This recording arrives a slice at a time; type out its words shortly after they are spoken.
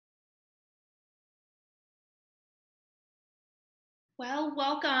Well,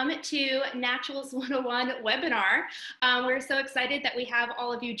 welcome to Naturalist 101 webinar. We're so excited that we have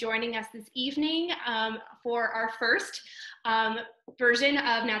all of you joining us this evening for our first version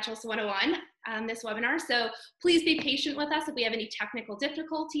of Naturalist 101, this webinar. So please be patient with us if we have any technical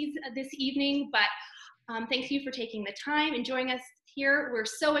difficulties this evening, but thank you for taking the time and joining us here. We're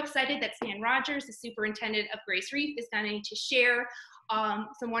so excited that Stan Rogers, the Superintendent of Grace Reef, is going to share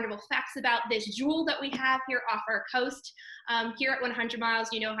some wonderful facts about this jewel that we have here off our coast. Here at 100 miles,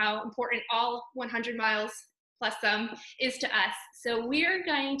 you know how important all 100 miles plus some is to us. So we're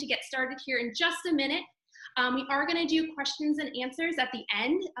going to get started here in just a minute. We are going to do questions and answers at the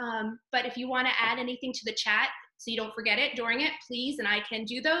end, but if you want to add anything to the chat so you don't forget it during it, please, and I can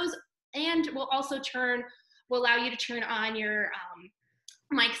do those. And we'll also we'll allow you to turn on your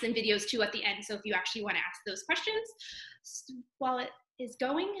mics and videos too at the end. So if you actually want to ask those questions while it is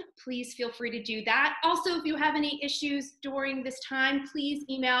going, please feel free to do that. Also, if you have any issues during this time, please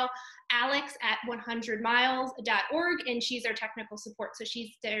email Alex at 100miles.org, and she's our technical support, so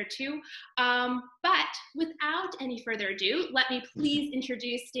she's there too. But without any further ado, let me please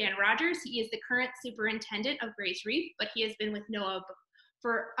introduce Stan Rogers. He is the current superintendent of Grace Reef, but he has been with NOAA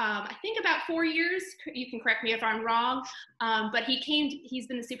for I think about 4 years. You can correct me if I'm wrong, but he's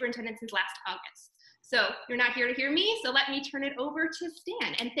been the superintendent since last August. So you're not here to hear me, so let me turn it over to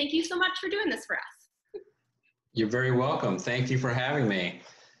Stan. And thank you so much for doing this for us. You're very welcome. Thank you for having me.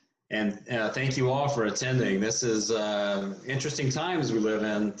 And thank you all for attending. This is interesting times we live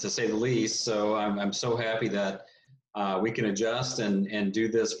in, to say the least. So I'm so happy that we can adjust and do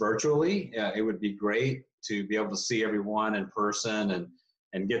this virtually. It would be great to be able to see everyone in person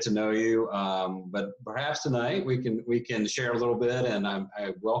and get to know you. But perhaps tonight we can share a little bit, and I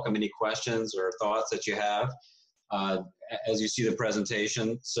welcome any questions or thoughts that you have as you see the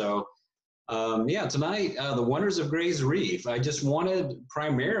presentation. So yeah, tonight, the wonders of Grace Reef. I just wanted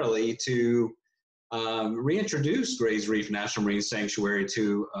primarily to reintroduce Grace Reef National Marine Sanctuary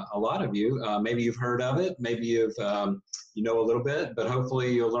to a lot of you. Maybe you've heard of it, maybe you know a little bit, but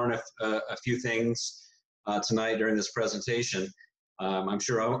hopefully you'll learn a few things tonight during this presentation. I'm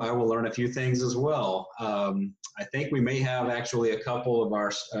sure I will learn a few things as well. I think we may have actually a couple of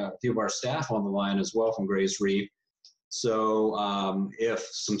a few of our staff on the line as well from Grace Reef. So if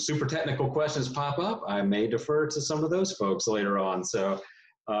some super technical questions pop up, I may defer to some of those folks later on. So,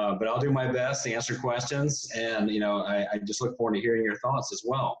 but I'll do my best to answer questions, and I just look forward to hearing your thoughts as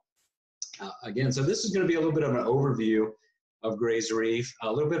well. Again, so this is going to be a little bit of an overview of Grace Reef,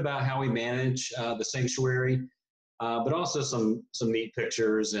 a little bit about how we manage the sanctuary. But also some neat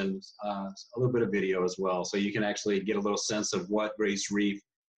pictures and a little bit of video as well, so you can actually get a little sense of what Grace Reef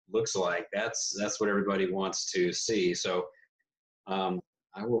looks like. That's what everybody wants to see. So I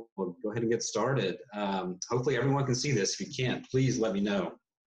will go ahead and get started. Hopefully everyone can see this. If you can't, please let me know.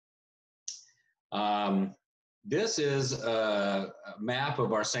 This is a map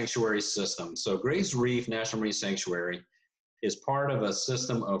of our sanctuary system. So Grace Reef National Marine Sanctuary is part of a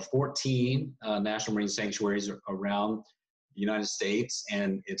system of 14 national marine sanctuaries around the United States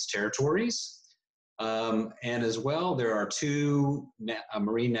and its territories. And as well, there are two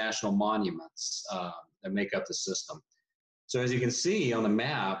marine national monuments that make up the system. So as you can see on the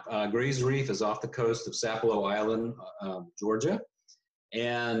map, Grace Reef is off the coast of Sapelo Island, Georgia.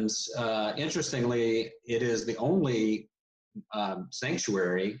 And interestingly, it is the only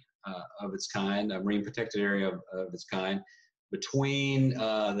sanctuary of its kind, a marine protected area of its kind, between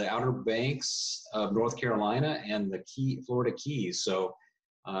the Outer Banks of North Carolina and the Florida Keys. So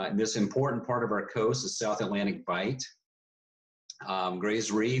this important part of our coast is South Atlantic Bight.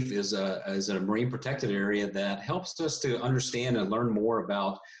 Grace Reef is a marine protected area that helps us to understand and learn more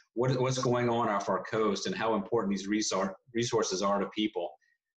about what's going on off our coast and how important these resources are to people.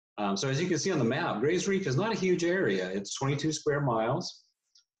 So as you can see on the map, Grace Reef is not a huge area. It's 22 square miles.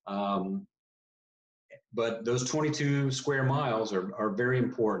 But those 22 square miles are very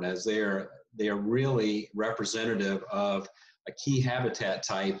important, as they are really representative of a key habitat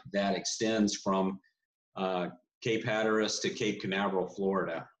type that extends from Cape Hatteras to Cape Canaveral,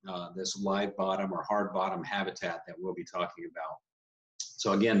 Florida, this live bottom or hard bottom habitat that we'll be talking about.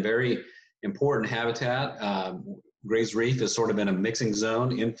 So again, very important habitat. Grace Reef is sort of in a mixing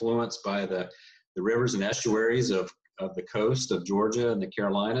zone influenced by the rivers and estuaries of the coast of Georgia and the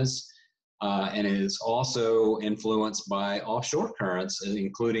Carolinas. And it is also influenced by offshore currents,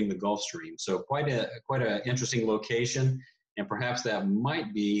 including the Gulf Stream. So quite an interesting location, and perhaps that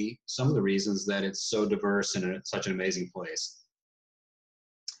might be some of the reasons that it's so diverse and it's such an amazing place.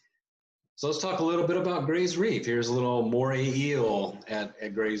 So let's talk a little bit about Grace Reef. Here's a little moray eel at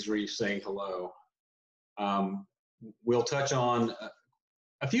Grace Reef saying hello. we'll touch on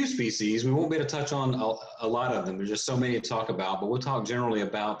a few species. We won't be able to touch on a lot of them. There's just so many to talk about, but we'll talk generally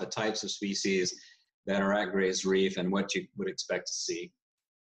about the types of species that are at Gray's Reef and what you would expect to see.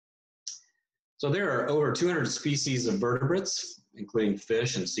 So there are over 200 species of vertebrates, including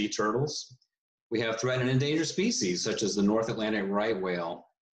fish and sea turtles. We have threatened and endangered species, such as the North Atlantic right whale,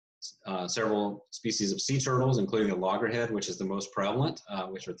 several species of sea turtles, including the loggerhead, which is the most prevalent,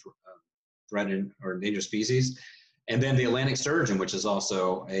 which are threatened or endangered species. And then the Atlantic sturgeon, which is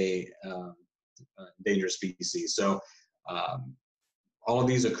also a endangered species. So all of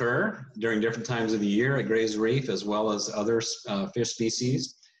these occur during different times of the year at Gray's Reef, as well as other fish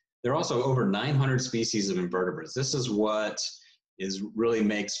species. There are also over 900 species of invertebrates. This is what really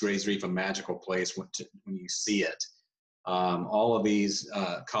makes Gray's Reef a magical place when you see it. All of these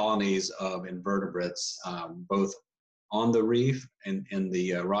colonies of invertebrates, both on the reef and in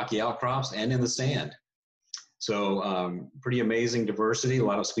the rocky outcrops and in the sand. So pretty amazing diversity, a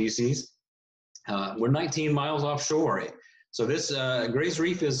lot of species. We're 19 miles offshore. So this Gray's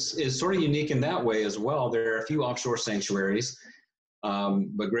Reef is sort of unique in that way as well. There are a few offshore sanctuaries,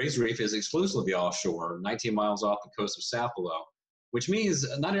 but Gray's Reef is exclusively offshore, 19 miles off the coast of Sapelo, which means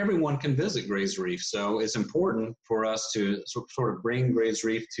not everyone can visit Gray's Reef. So it's important for us to sort of bring Gray's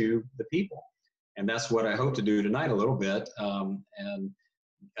Reef to the people. And that's what I hope to do tonight a little bit, and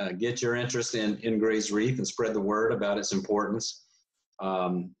get your interest in Gray's Reef and spread the word about its importance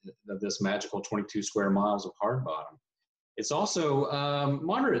of this magical 22 square miles of hard bottom. It's also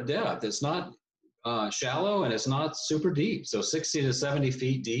moderate depth. It's not shallow and it's not super deep, so 60 to 70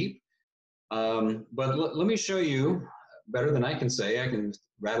 feet deep. But let me show you better than I can say. I can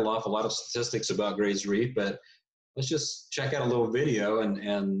rattle off a lot of statistics about Gray's Reef, but let's just check out a little video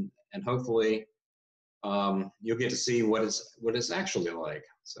and hopefully you'll get to see what it's actually like.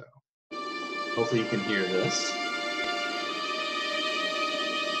 So hopefully you can hear this.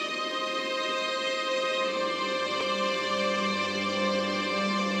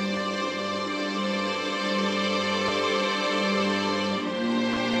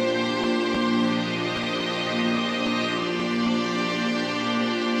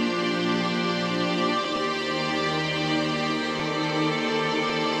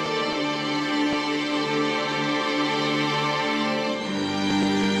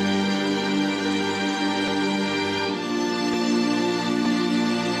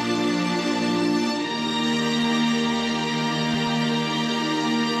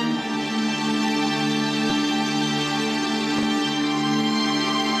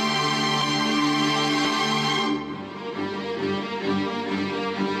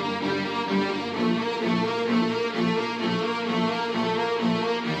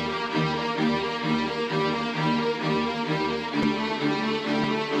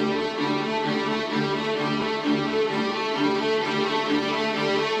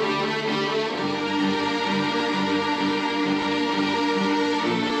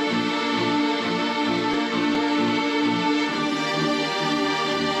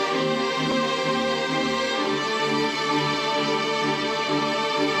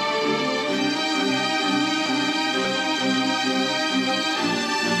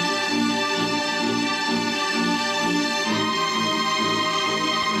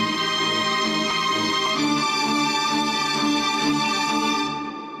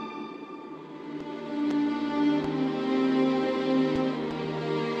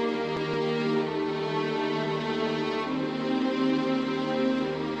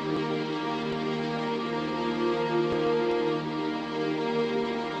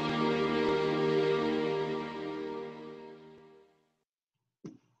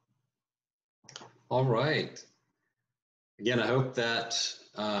 All right. Again, I hope that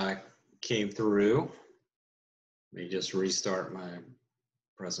came through. Let me just restart my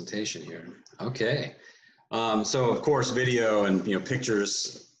presentation here. Okay. So of course, video and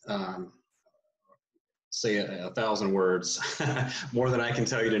pictures say 1,000 words, more than I can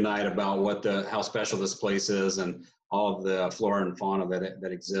tell you tonight about how special this place is and all of the flora and fauna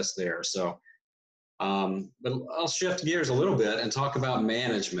that exists there. So. But I'll shift gears a little bit and talk about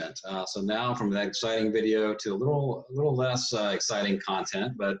management. So now from that exciting video to a little less exciting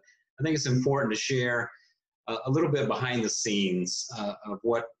content, but I think it's important to share a little bit behind the scenes of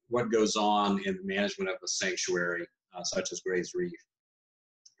what goes on in the management of a sanctuary such as Gray's Reef.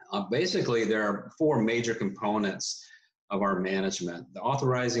 Basically, there are 4 major components of our management. The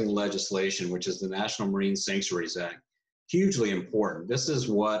authorizing legislation, which is the National Marine Sanctuaries Act, hugely important. This is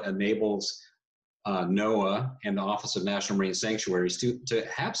what enables NOAA and the Office of National Marine Sanctuaries to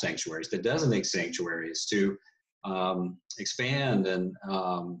have sanctuaries, to designate sanctuaries, to expand and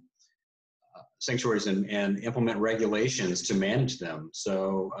sanctuaries and implement regulations to manage them.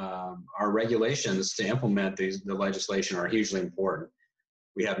 So our regulations to implement the legislation are hugely important.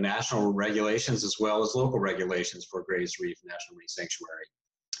 We have national regulations as well as local regulations for Grays Reef National Marine Sanctuary.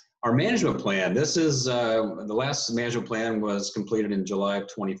 Our management plan, this is, the last management plan was completed in July of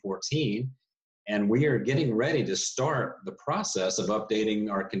 2014, and we are getting ready to start the process of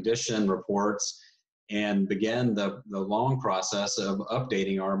updating our condition reports and begin the long process of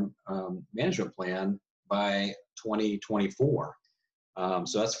updating our management plan by 2024.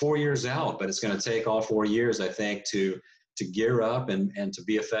 So that's 4 years out, but it's going to take all 4 years, I think, to gear up and to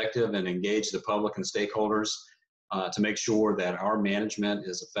be effective and engage the public and stakeholders to make sure that our management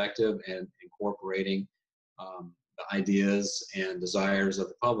is effective and incorporating the ideas and desires of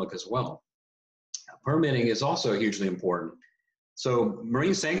the public as well. Permitting is also hugely important. So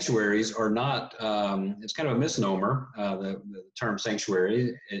marine sanctuaries are not, it's kind of a misnomer, the term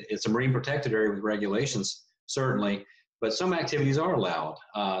sanctuary. It's a marine protected area with regulations, certainly, but some activities are allowed,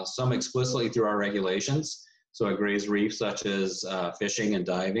 some explicitly through our regulations. So at Grays Reef, such as fishing and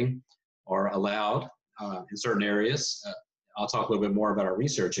diving, are allowed in certain areas. I'll talk a little bit more about our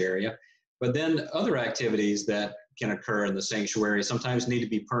research area. But then other activities that can occur in the sanctuary sometimes need to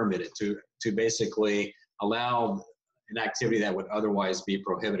be permitted to basically allow an activity that would otherwise be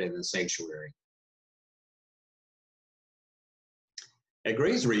prohibited in the sanctuary. At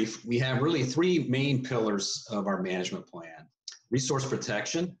Grays Reef, we have really three main pillars of our management plan: resource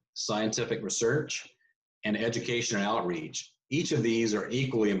protection, scientific research, and education and outreach. Each of these are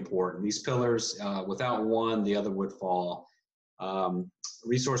equally important. These pillars, without one, the other would fall.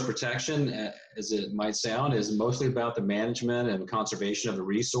 Resource protection, as it might sound, is mostly about the management and conservation of the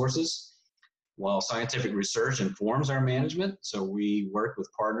resources, while scientific research informs our management. So we work with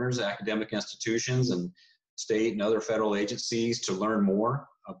partners, academic institutions, and state and other federal agencies to learn more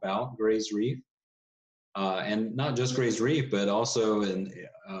about Grays Reef. And not just Grays Reef, but also in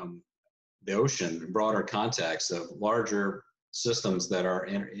the ocean, broader context of larger systems that are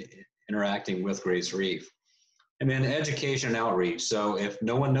interacting with Grays Reef. And then education and outreach. So if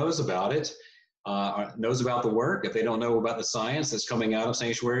no one knows about it, knows about the work, if they don't know about the science that's coming out of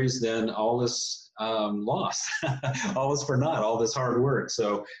sanctuaries, then all is lost. All is for naught, all this hard work.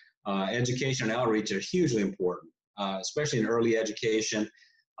 So education and outreach are hugely important, especially in early education,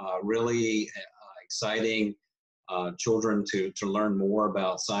 really exciting children to learn more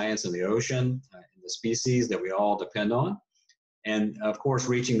about science and the ocean and the species that we all depend on. And of course,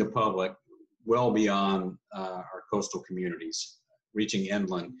 reaching the public well beyond our coastal communities, reaching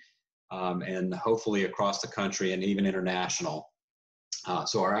inland and hopefully across the country and even international.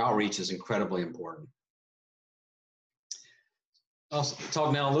 So our outreach is incredibly important. I'll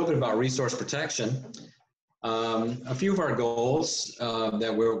talk now a little bit about resource protection. A few of our goals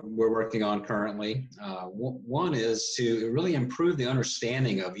that we're working on currently. One is to really improve the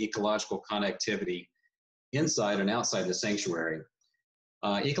understanding of ecological connectivity inside and outside the sanctuary.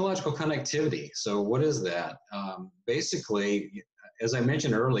 Ecological connectivity, so what is that? Basically, as I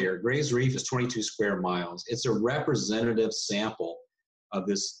mentioned earlier, Grays Reef is 22 square miles. It's a representative sample of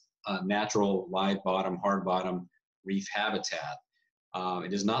this natural live bottom, hard bottom reef habitat.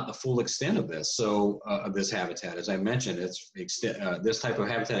 It is not the full extent of this. So of this habitat, as I mentioned, this type of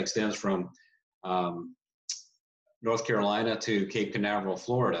habitat extends from North Carolina to Cape Canaveral,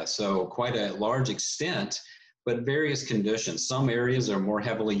 Florida. So quite a large extent, but various conditions. Some areas are more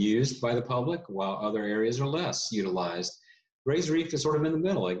heavily used by the public, while other areas are less utilized. Grays Reef is sort of in the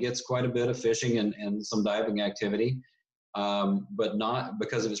middle. It gets quite a bit of fishing and some diving activity, but not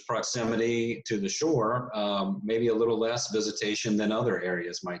because of its proximity to the shore, maybe a little less visitation than other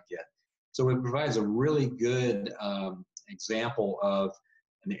areas might get. So it provides a really good example of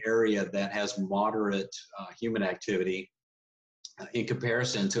an area that has moderate human activity in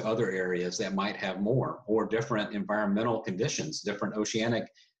comparison to other areas that might have more or different environmental conditions, different oceanic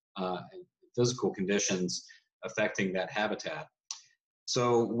physical conditions affecting that habitat.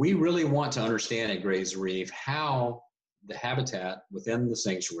 So we really want to understand at Grays Reef how the habitat within the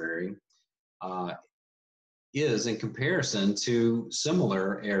sanctuary is in comparison to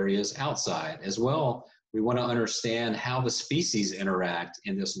similar areas outside. As well, we want to understand how the species interact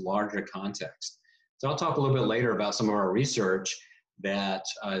in this larger context. So I'll talk a little bit later about some of our research that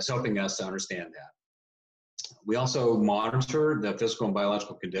is helping us to understand that. We also monitor the physical and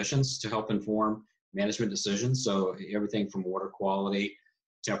biological conditions to help inform management decisions. So everything from water quality,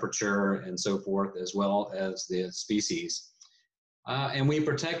 temperature, and so forth, as well as the species. And we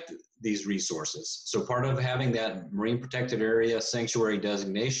protect these resources. So part of having that marine protected area sanctuary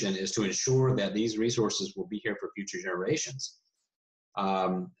designation is to ensure that these resources will be here for future generations.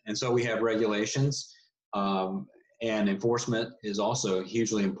 And so we have regulations, and enforcement is also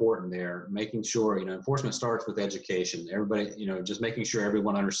hugely important there. Making sure, enforcement starts with education. Everybody, just making sure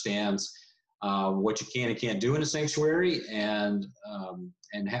everyone understands what you can and can't do in a sanctuary, and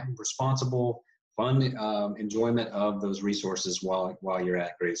have responsible, fun enjoyment of those resources while you're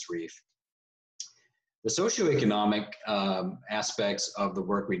at Grace Reef. The socioeconomic aspects of the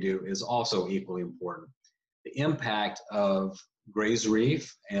work we do is also equally important. The impact of Grace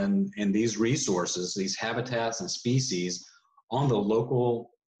Reef and these resources, these habitats and species on the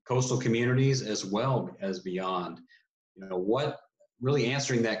local coastal communities as well as beyond. What really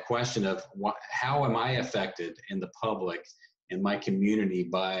answering that question of how am I affected in the public, in my community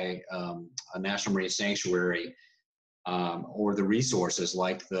by a national marine sanctuary, or the resources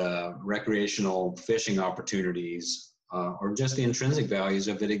like the recreational fishing opportunities, or just the intrinsic values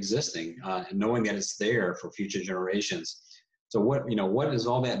of it existing, and knowing that it's there for future generations. So what does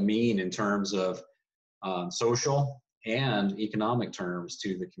all that mean in terms of social and economic terms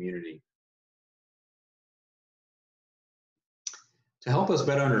to the community? To help us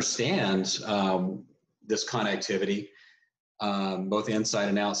better understand this connectivity, both inside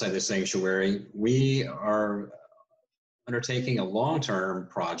and outside the sanctuary, we are undertaking a long-term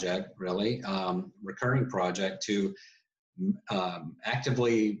project, really, recurring project to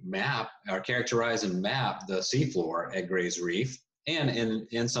actively map or characterize and map the seafloor at Grace Reef and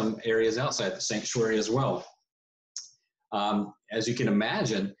in some areas outside the sanctuary as well. As you can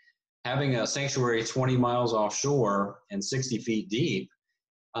imagine, having a sanctuary 20 miles offshore and 60 feet deep,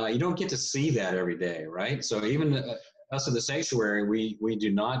 you don't get to see that every day, right? So even us at the sanctuary, we do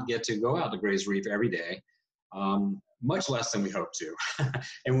not get to go out to Grace Reef every day, much less than we hope to.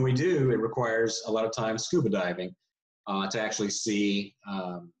 And when we do, it requires a lot of time scuba diving to actually see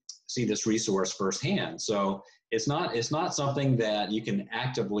this resource firsthand. So it's not something that you can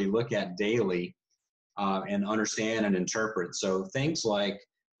actively look at daily and understand and interpret. So things like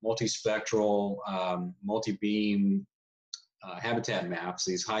multispectral, multi-beam habitat maps,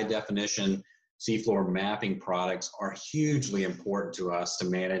 these high definition seafloor mapping products are hugely important to us to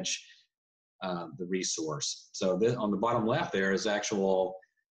manage the resource. So on the bottom left there is actual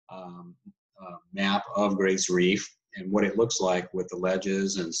map of Grace Reef and what it looks like with the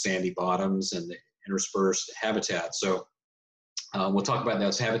ledges and sandy bottoms and the interspersed habitat. So we'll talk about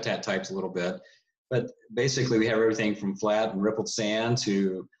those habitat types a little bit, but basically we have everything from flat and rippled sand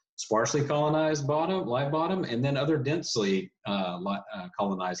to sparsely colonized live bottom, and then other densely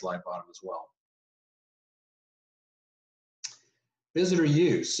colonized live bottom as well. Visitor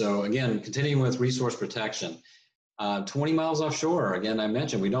use. So again, continuing with resource protection. 20 miles offshore, again, I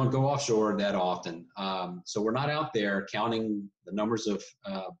mentioned we don't go offshore that often. So we're not out there counting the numbers of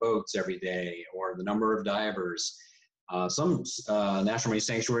boats every day or the number of divers. Some national marine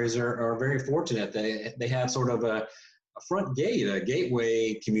sanctuaries are very fortunate that they have sort of a front gate, a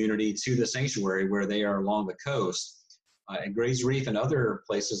gateway community to the sanctuary where they are along the coast. At Grace Reef and other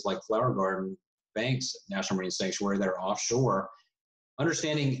places like Flower Garden Banks National Marine Sanctuary that are offshore,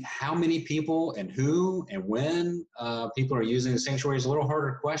 understanding how many people and who and when people are using the sanctuary is a little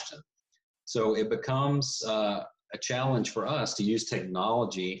harder question. So it becomes a challenge for us to use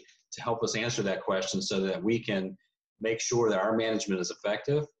technology to help us answer that question so that we can make sure that our management is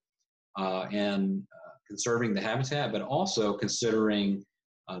effective and conserving the habitat, but also considering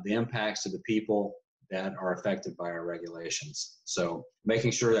the impacts to the people that are affected by our regulations. So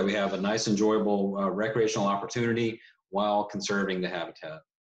making sure that we have a nice, enjoyable recreational opportunity while conserving the habitat.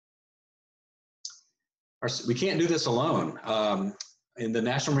 We can't do this alone. In the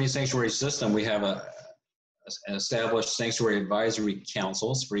National Marine Sanctuary system, we have an established sanctuary advisory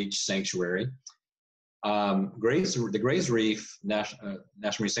councils for each sanctuary. The Grace Reef National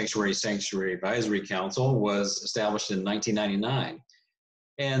Marine Sanctuary Advisory Council was established in 1999.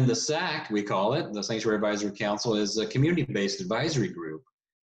 And the SAC, we call it, the Sanctuary Advisory Council, is a community-based advisory group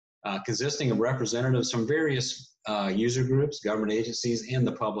consisting of representatives from various user groups, government agencies, and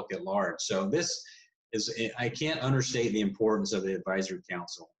the public at large. So this is, I can't understate the importance of the advisory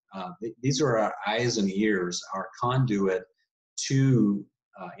council. These are our eyes and ears, our conduit to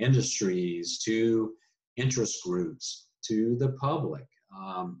industries, to interest groups, to the public,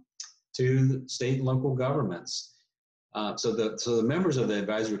 to state and local governments. So the members of the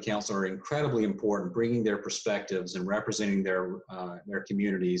advisory council are incredibly important, bringing their perspectives and representing their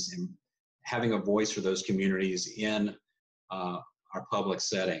communities and having a voice for those communities in our public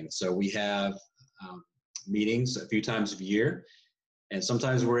setting. So we have meetings a few times a year, and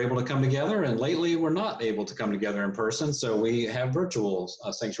sometimes we're able to come together, and lately we're not able to come together in person, so we have virtual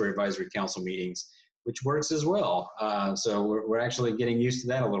Sanctuary Advisory Council meetings which works as well. So we're actually getting used to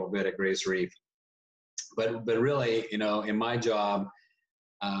that a little bit at Grace Reef. But really, you know, in my job,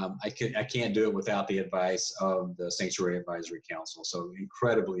 I can't do it without the advice of the Sanctuary Advisory Council. So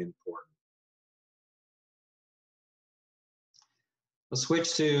incredibly important. Let's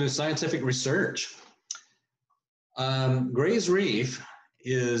switch to scientific research. Grace Reef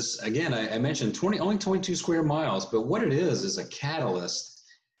is, again, I mentioned only 22 square miles, but what it is a catalyst.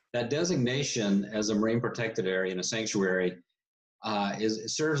 That designation as a marine protected area in a sanctuary it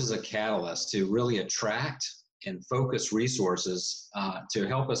serves as a catalyst to really attract and focus resources to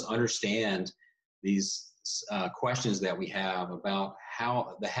help us understand these questions that we have about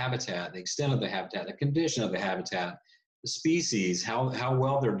how the habitat, the extent of the habitat, the condition of the habitat, the species, how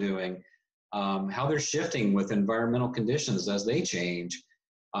well they're doing, how they're shifting with environmental conditions as they change.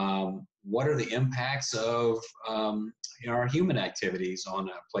 What are the impacts of our human activities on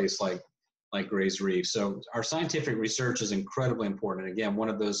a place like Grace Reef? So our scientific research is incredibly important. And again, one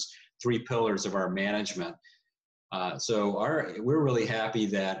of those 3 pillars of our management. So we're really happy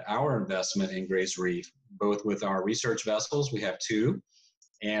that our investment in Grace Reef, both with our research vessels, we have 2,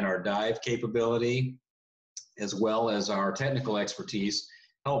 and our dive capability, as well as our technical expertise,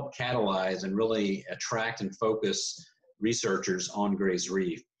 help catalyze and really attract and focus researchers on Grace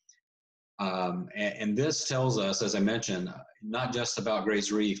Reef. And this tells us, as I mentioned, not just about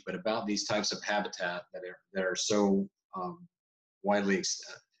Grace Reef, but about these types of habitat that are so wide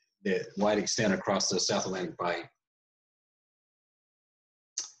extent across the South Atlantic Bight.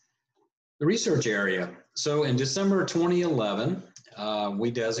 The research area. So in December 2011, we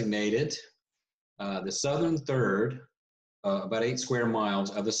designated the southern third, about 8 square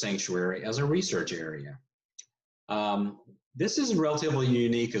miles of the sanctuary, as a research area. This is relatively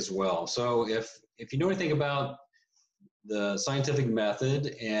unique as well. So if you know anything about the scientific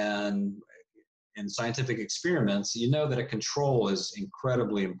method and scientific experiments, you know that a control is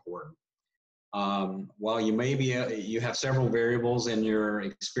incredibly important. While you have several variables in your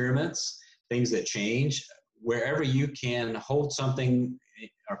experiments, things that change, wherever you can hold something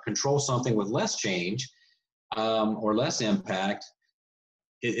or control something with less change or less impact,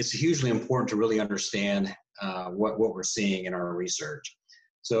 it's hugely important to really understand what we're seeing in our research.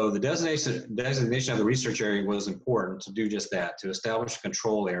 So the designation of the research area was important to do just that, to establish a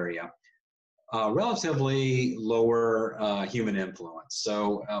control area, relatively lower human influence.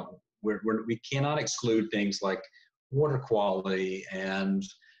 So we cannot exclude things like water quality and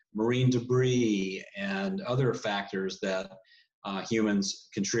marine debris and other factors that humans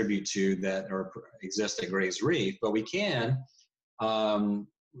contribute to that exist at Grace Reef, but we can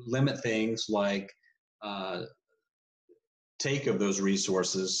limit things like take of those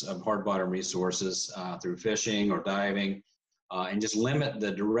resources, of hard bottom resources, through fishing or diving, and just limit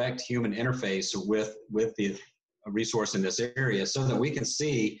the direct human interface with the resource in this area so that we can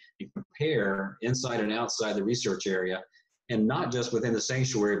see and compare inside and outside the research area, and not just within the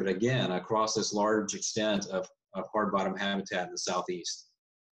sanctuary, but again, across this large extent of hard bottom habitat in the southeast.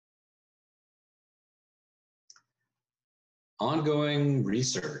 Ongoing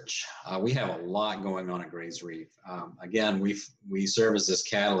research. We have a lot going on at Grace Reef. Again, we serve as this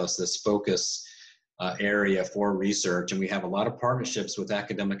catalyst, this focus area for research, and we have a lot of partnerships with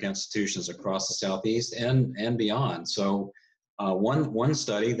academic institutions across the southeast and beyond. So one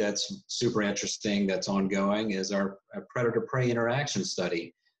study that's super interesting that's ongoing is our predator-prey interaction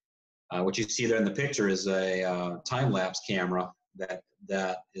study. What you see there in the picture is a time-lapse camera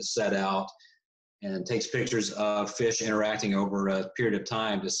that is set out and takes pictures of fish interacting over a period of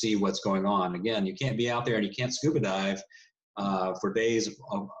time to see what's going on. Again, you can't be out there and you can't scuba dive for days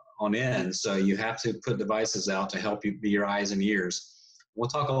on end, so you have to put devices out to help you be your eyes and ears. We'll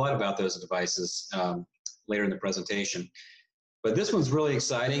talk a lot about those devices later in the presentation. But this one's really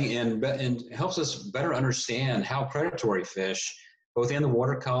exciting and helps us better understand how predatory fish, both in the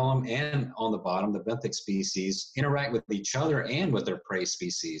water column and on the bottom, the benthic species, interact with each other and with their prey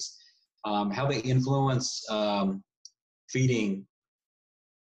species. How they influence feeding,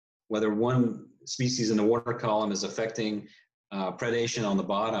 whether one species in the water column is affecting predation on the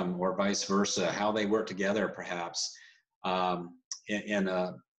bottom or vice versa, how they work together perhaps in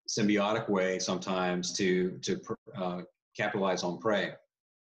a symbiotic way sometimes to capitalize on prey.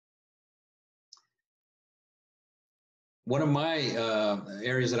 One of my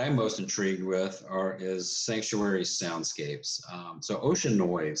areas that I'm most intrigued with is sanctuary soundscapes. So ocean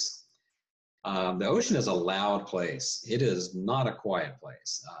noise. The ocean is a loud place. It is not a quiet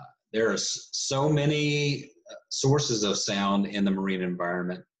place. There are so many sources of sound in the marine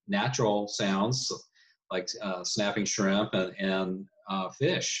environment, natural sounds like snapping shrimp and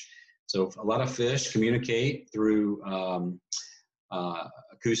fish, So a lot of fish communicate through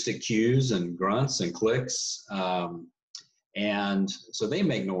acoustic cues and grunts and clicks. And so they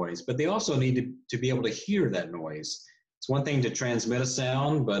make noise, but they also need to be able to hear that noise. It's one thing to transmit a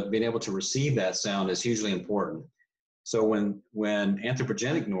sound, but being able to receive that sound is hugely important. So when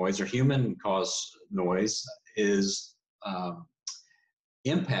anthropogenic noise or human caused noise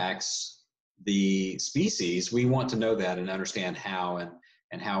impacts the species, we want to know that and understand how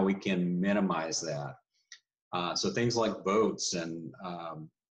and how we can minimize that. So things like boats and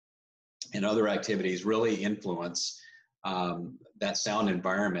other activities really influence that sound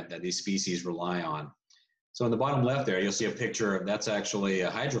environment that these species rely on. So in the bottom left there, you'll see a picture of, that's actually a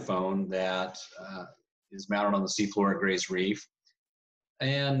hydrophone that is mounted on the seafloor at Gray's Reef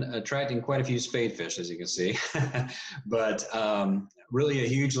and attracting quite a few spadefish, as you can see. But really a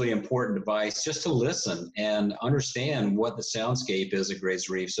hugely important device just to listen and understand what the soundscape is at Gray's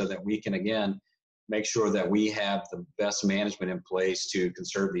Reef so that we can, again, make sure that we have the best management in place to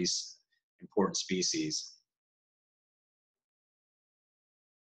conserve these important species.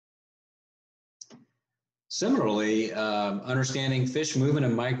 Similarly, understanding fish movement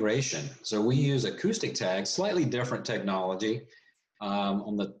and migration. So we use acoustic tags, slightly different technology.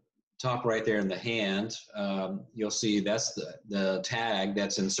 On the top right there in the hand, you'll see that's the tag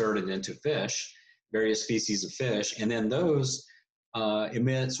that's inserted into fish, various species of fish, and then those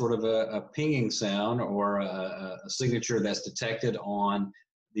emit sort of a pinging sound or a signature that's detected on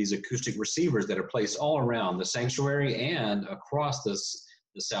these acoustic receivers that are placed all around the sanctuary and across the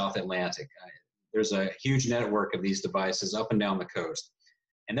South Atlantic. There's a huge network of these devices up and down the coast.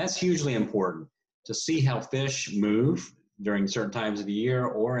 And that's hugely important to see how fish move during certain times of the year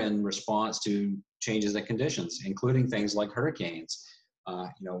or in response to changes in conditions, including things like hurricanes.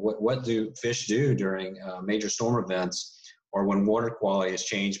 What do fish do during major storm events or when water quality is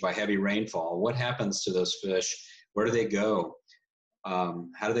changed by heavy rainfall? What happens to those fish? Where do they go?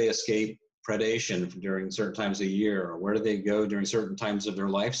 How do they escape predation during certain times of the year? Or where do they go during certain times of their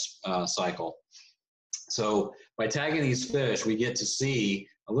life cycle? So by tagging these fish, we get to see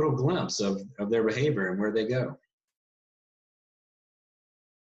a little glimpse of their behavior and where they go.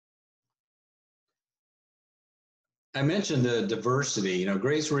 I mentioned the diversity.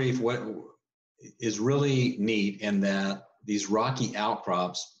 Gray's Reef, what is really neat in that these rocky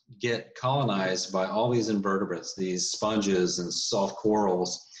outcrops get colonized by all these invertebrates, these sponges and soft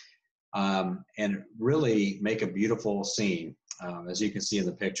corals, and really make a beautiful scene, as you can see in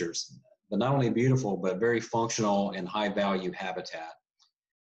the pictures. But not only beautiful, but very functional and high value habitat.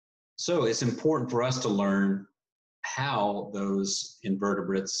 So it's important for us to learn how those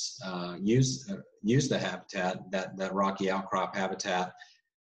invertebrates use the habitat, that rocky outcrop habitat,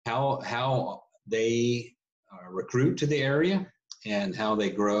 how they recruit to the area and how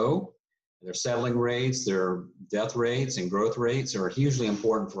they grow. Their settling rates, their death rates and growth rates are hugely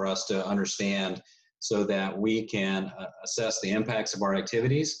important for us to understand so that we can assess the impacts of our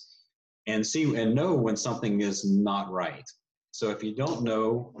activities and see and know when something is not right. So if you don't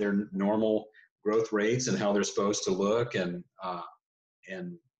know their normal growth rates and how they're supposed to look and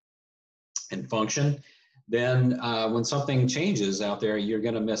function, then when something changes out there, you're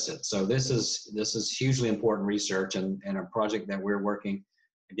going to miss it. So this is hugely important research and a project that we're working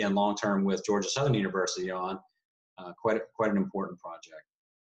again long term with Georgia Southern University on. Quite an important project.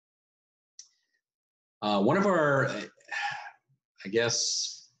 One of our, I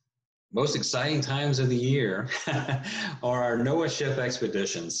guess, most exciting times of the year are our NOAA ship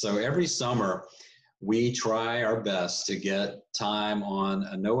expeditions. So every summer, we try our best to get time on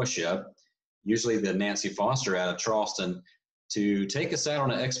a NOAA ship, usually the Nancy Foster out of Charleston, to take us out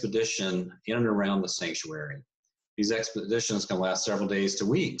on an expedition in and around the sanctuary. These expeditions can last several days to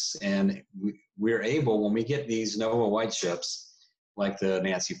weeks, and we're able, when we get these NOAA white ships, like the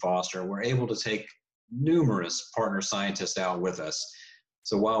Nancy Foster, we're able to take numerous partner scientists out with us.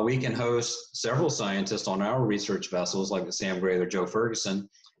 So while we can host several scientists on our research vessels, like the Sam Gray or Joe Ferguson,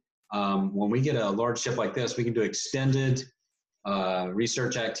 when we get a large ship like this, we can do extended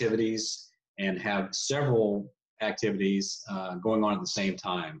research activities and have several activities going on at the same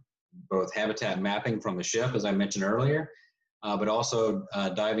time, both habitat mapping from the ship, as I mentioned earlier, but also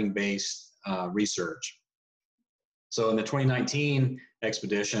diving-based research. So in the 2019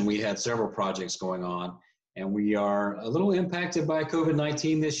 expedition, we had several projects going on. And we are a little impacted by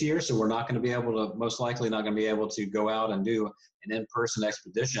COVID-19 this year, so we're not going to be able to, most likely not going to be able to go out and do an in-person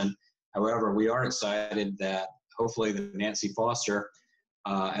expedition. However, we are excited that hopefully the Nancy Foster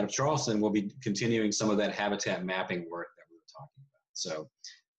out of Charleston will be continuing some of that habitat mapping work that we were talking about. So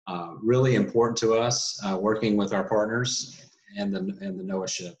really important to us working with our partners and the NOAA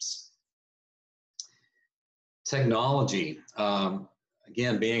ships. Technology.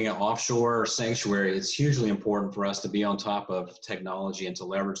 Again, being an offshore sanctuary, it's hugely important for us to be on top of technology and to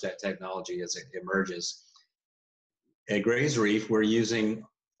leverage that technology as it emerges. At Gray's Reef, we're using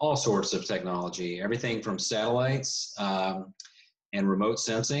all sorts of technology, everything from satellites and remote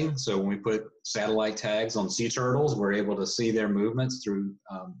sensing. So when we put satellite tags on sea turtles, we're able to see their movements through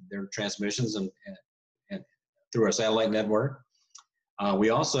their transmissions and through our satellite network.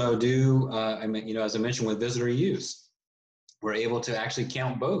 We also do, as I mentioned, with visitor use, we're able to actually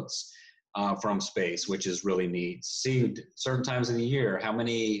count boats from space, which is really neat. See certain times of the year how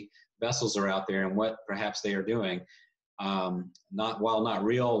many vessels are out there and what perhaps they are doing. While not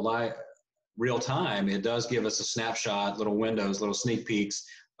real time, it does give us a snapshot, little windows, little sneak peeks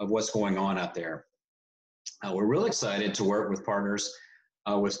of what's going on out there. We're really excited to work with partners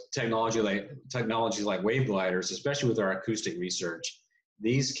with technologies like wave gliders, especially with our acoustic research.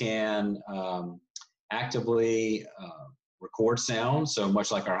 These can actively record sound, so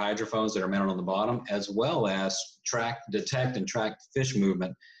much like our hydrophones that are mounted on the bottom, as well as detect and track fish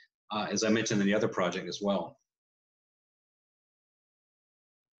movement, as I mentioned in the other project as well.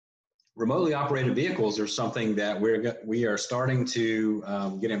 Remotely operated vehicles are something that we are starting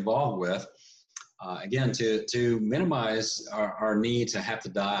to get involved with, again, to minimize our need to have to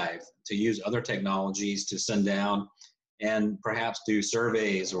dive, to use other technologies to send down and perhaps do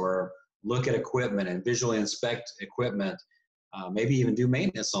surveys or look at equipment and visually inspect equipment, maybe even do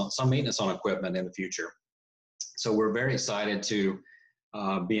some maintenance on equipment in the future. So we're very excited to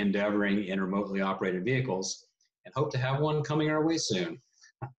be endeavoring in remotely operated vehicles and hope to have one coming our way soon.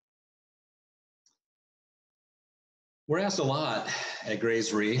 We're asked a lot at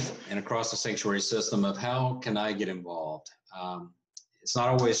Gray's Reef and across the sanctuary system of how can I get involved? It's not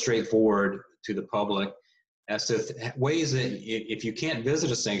always straightforward to the public as to ways that if you can't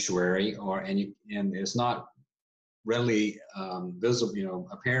visit a sanctuary and it's not readily visible,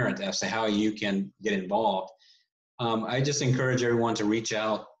 apparent as to how you can get involved. I just encourage everyone to reach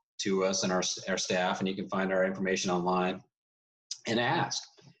out to us and our staff, and you can find our information online and ask.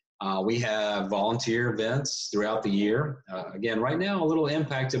 We have volunteer events throughout the year. Again, right now, a little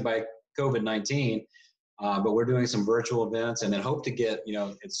impacted by COVID-19, but we're doing some virtual events and then hope to get,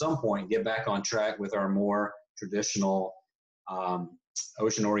 at some point, get back on track with our more traditional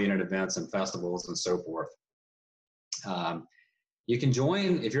ocean-oriented events and festivals and so forth. You can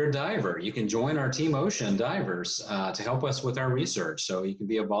join, if you're a diver, you can join our Team Ocean divers to help us with our research. So you can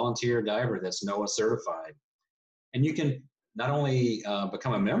be a volunteer diver that's NOAA certified. And you can not only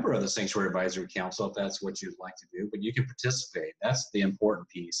become a member of the Sanctuary Advisory Council, if that's what you'd like to do, but you can participate. That's the important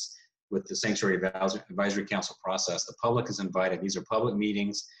piece with the Sanctuary Advisory Council process. The public is invited. These are public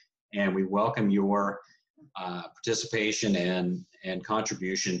meetings, and we welcome your participation and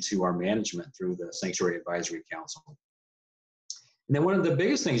contribution to our management through the Sanctuary Advisory Council. And then one of the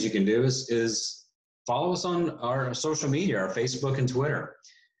biggest things you can do is follow us on our social media, our Facebook and Twitter.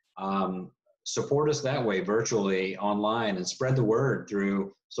 Support us that way, virtually, online, and spread the word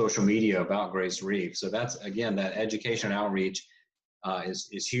through social media about Gray's Reef. So that's, again, that education and outreach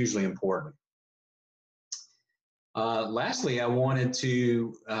is hugely important. Lastly, I wanted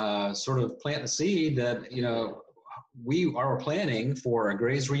to sort of plant the seed that, we are planning for a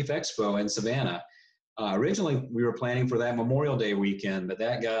Gray's Reef Expo in Savannah. Originally, we were planning for that Memorial Day weekend, but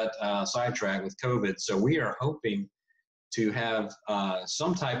that got sidetracked with COVID. So we are hoping to have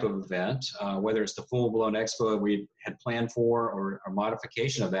some type of event, whether it's the full-blown expo we had planned for or a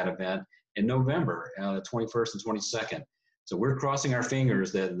modification of that event in November, the 21st and 22nd. So we're crossing our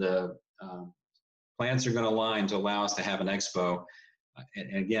fingers that the plans are going to align to allow us to have an expo,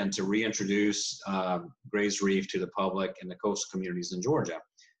 and again, to reintroduce Gray's Reef to the public and the coastal communities in Georgia.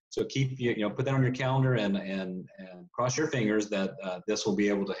 So keep, put that on your calendar and cross your fingers that this will be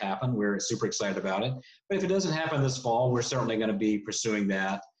able to happen. We're super excited about it. But if it doesn't happen this fall, we're certainly going to be pursuing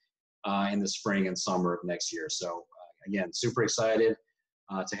that in the spring and summer of next year. So again, super excited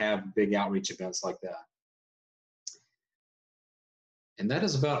to have big outreach events like that. And that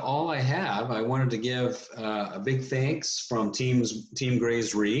is about all I have. I wanted to give a big thanks from Team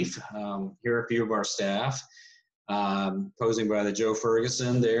Gray's Reef. Here are a few of our staff. Posing by the Joe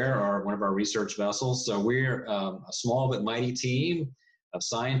Ferguson there, are one of our research vessels. So we're a small but mighty team of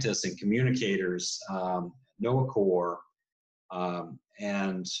scientists and communicators, NOAA Corps,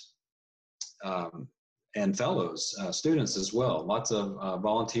 and fellows, students as well. Lots of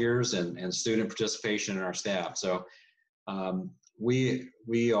volunteers and student participation in our staff. So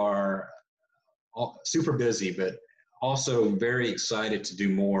we are super busy, but also very excited to do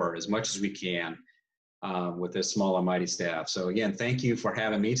more as much as we can. with this small and mighty staff. So again, thank you for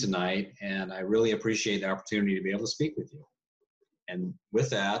having me tonight, and I really appreciate the opportunity to be able to speak with you. And with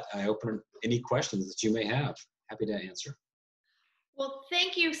that, I open any questions that you may have. Happy to answer. Well,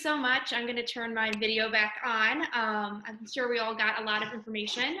 thank you so much. I'm going to turn my video back on. I'm sure we all got a lot of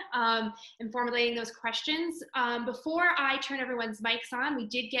information in formulating those questions. Before I turn everyone's mics on, we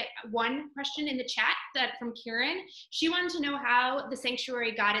did get one question in the chat from Kieran. She wanted to know how the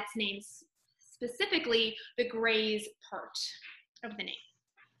sanctuary got its name, specifically the Gray's part of the name.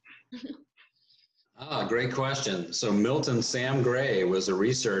 Great question. So Milton Sam Gray was a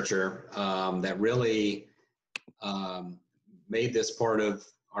researcher that really made this part of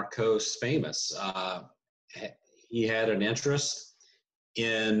our coast famous. He had an interest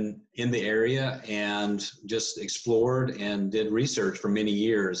in the area and just explored and did research for many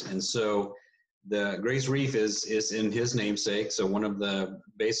years. And so the Gray's Reef is in his namesake. So one of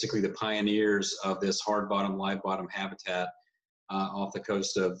basically the pioneers of this hard bottom, live bottom habitat off the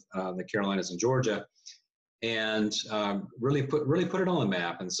coast of the Carolinas and Georgia. And really put it on the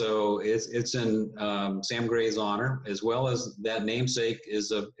map. And so it's in Sam Gray's honor, as well as that namesake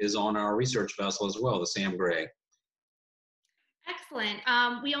is on our research vessel as well, the Sam Gray. Excellent.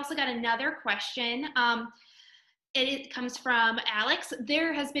 We also got another question. It comes from Alex.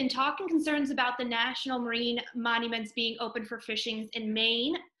 There has been talk and concerns about the National Marine Monuments being open for fishing in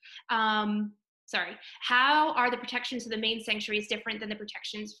Maine. How are the protections of the Maine sanctuaries different than the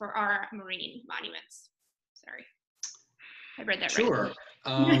protections for our marine monuments? Sorry, I read that sure.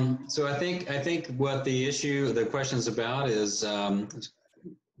 right. Sure. So I think what the question's about is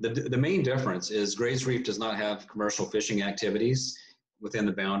the main difference is Gray's Reef does not have commercial fishing activities within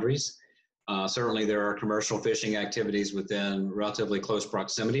the boundaries. Certainly there are commercial fishing activities within relatively close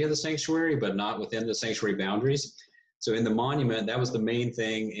proximity of the sanctuary, but not within the sanctuary boundaries. So in the monument, that was the main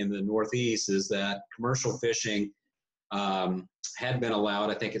thing in the Northeast, is that commercial fishing had been allowed,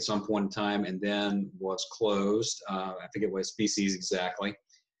 I think, at some point in time, and then was closed. I forget what species exactly.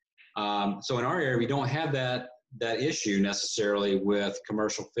 So in our area, we don't have that issue necessarily with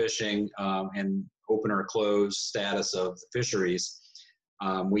commercial fishing and open or closed status of the fisheries.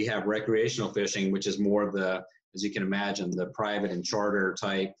 We have recreational fishing, which is more of as you can imagine, the private and charter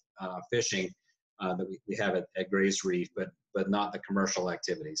type fishing that we have at Gray's Reef, but not the commercial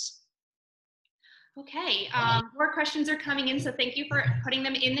activities. Okay, more questions are coming in, so thank you for putting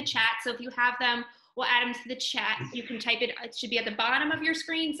them in the chat. So if you have them, we'll add them to the chat. You can type it should be at the bottom of your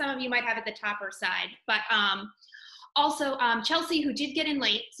screen. Some of you might have it at the top or side. But also, Chelsea, who did get in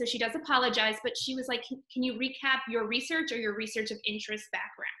late, so she does apologize, but she was like, can you recap your research or your research of interest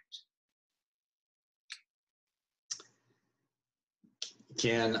background?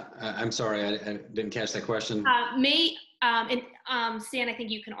 I'm sorry, I didn't catch that question. Stan, I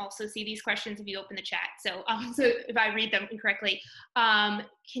think you can also see these questions if you open the chat. So, so if I read them incorrectly,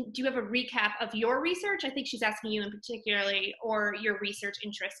 do you have a recap of your research? I think she's asking you in particularly, or your research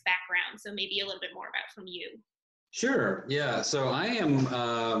interest background. So maybe a little bit more about from you. Sure. Yeah. So I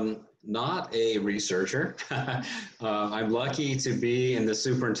am not a researcher. I'm lucky to be in the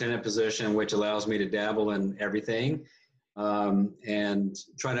superintendent position, which allows me to dabble in everything and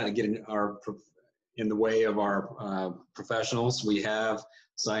try not to get in the way of our professionals. We have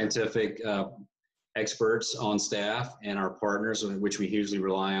scientific experts on staff and our partners, which we hugely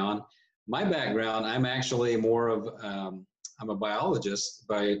rely on. My background, I'm actually more of, I'm a biologist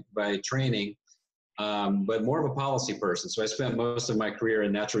by training, but more of a policy person. So I spent most of my career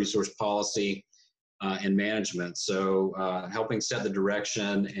in natural resource policy and management. So helping set the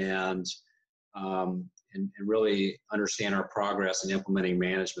direction and really understand our progress in implementing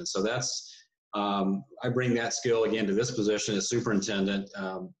management. So that's, I bring that skill again to this position as superintendent.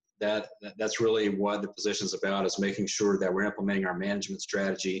 That's really what the position is about, is making sure that we're implementing our management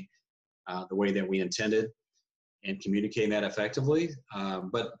strategy the way that we intended and communicating that effectively.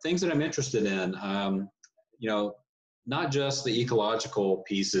 But things that I'm interested in, not just the ecological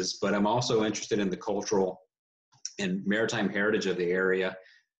pieces, but I'm also interested in the cultural and maritime heritage of the area.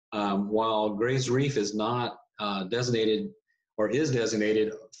 While Gray's Reef is not designated or is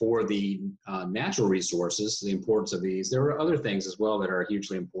designated for the natural resources, the importance of these, there are other things as well that are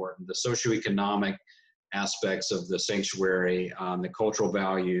hugely important. The socioeconomic aspects of the sanctuary, the cultural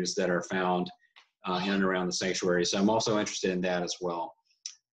values that are found in and around the sanctuary. So I'm also interested in that as well.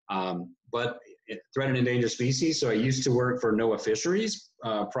 But threatened and endangered species, so I used to work for NOAA Fisheries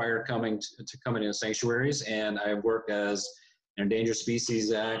prior coming into sanctuaries, and I worked as an Endangered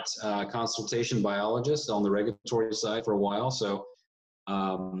Species Act consultation biologist on the regulatory side for a while. So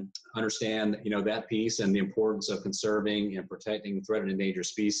understand that piece and the importance of conserving and protecting threatened and endangered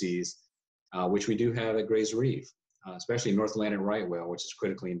species. which we do have at Gray's Reef, especially North Atlantic right whale, which is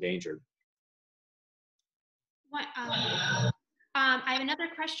critically endangered. What, I have another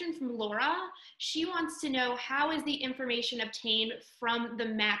question from Laura. She wants to know, how is the information obtained from the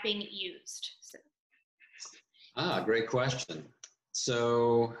mapping used? So. Great question.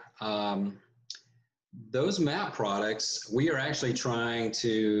 So those map products, we are actually trying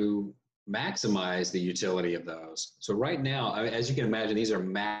to maximize the utility of those. So right now, as you can imagine, these are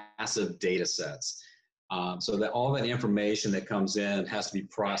massive data sets. So that all that information that comes in has to be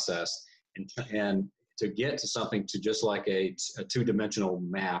processed, and to get to something to just like a two-dimensional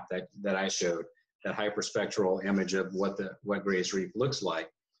map that I showed, that hyperspectral image of what Gray's Reef looks like.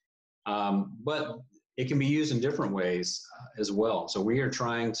 But it can be used in different ways as well. So we are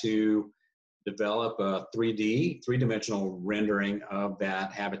trying to develop a three-dimensional rendering of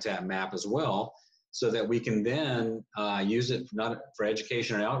that habitat map as well, so that we can then use it not for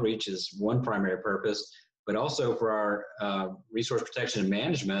education and outreach is one primary purpose, but also for our resource protection and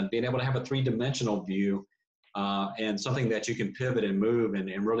management, being able to have a three-dimensional view and something that you can pivot and move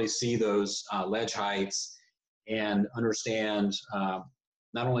and really see those ledge heights and understand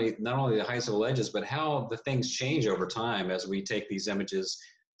not only the heights of the ledges, but how the things change over time as we take these images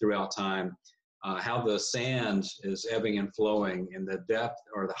throughout time, how the sand is ebbing and flowing and the depth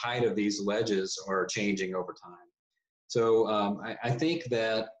or the height of these ledges are changing over time. So I think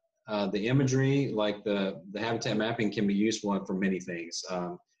that the imagery, like the habitat mapping, can be useful for many things,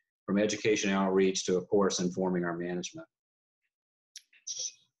 from education outreach to, of course, informing our management.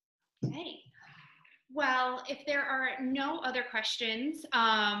 Okay. Well, if there are no other questions,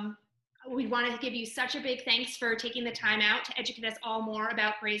 we want to give you such a big thanks for taking the time out to educate us all more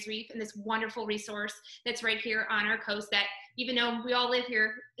about Gray's Reef and this wonderful resource that's right here on our coast that, even though we all live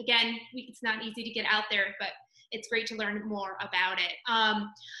here, again, it's not easy to get out there, but it's great to learn more about it.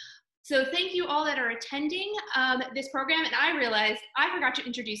 So thank you all that are attending this program. And I realized I forgot to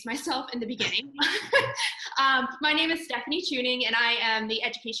introduce myself in the beginning. My name is Stephanie Tuning, and I am the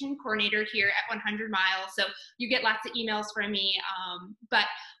education coordinator here at 100 Miles. So you get lots of emails from me. But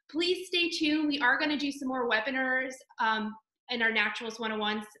please stay tuned. We are going to do some more webinars in our Naturalist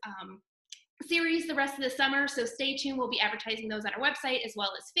 101 series the rest of the summer. So stay tuned. We'll be advertising those on our website as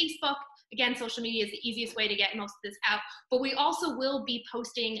well as Facebook. Again, social media is the easiest way to get most of this out, but we also will be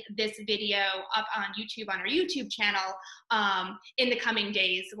posting this video up on YouTube, on our YouTube channel, in the coming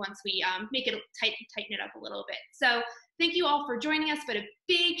days once we make it tighten it up a little bit. So thank you all for joining us, but a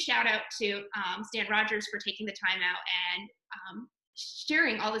big shout out to Stan Rogers for taking the time out and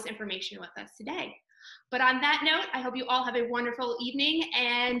sharing all this information with us today. But on that note, I hope you all have a wonderful evening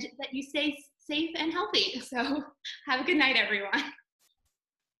and that you stay safe and healthy. So have a good night, everyone.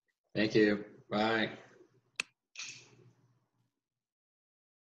 Thank you. Bye.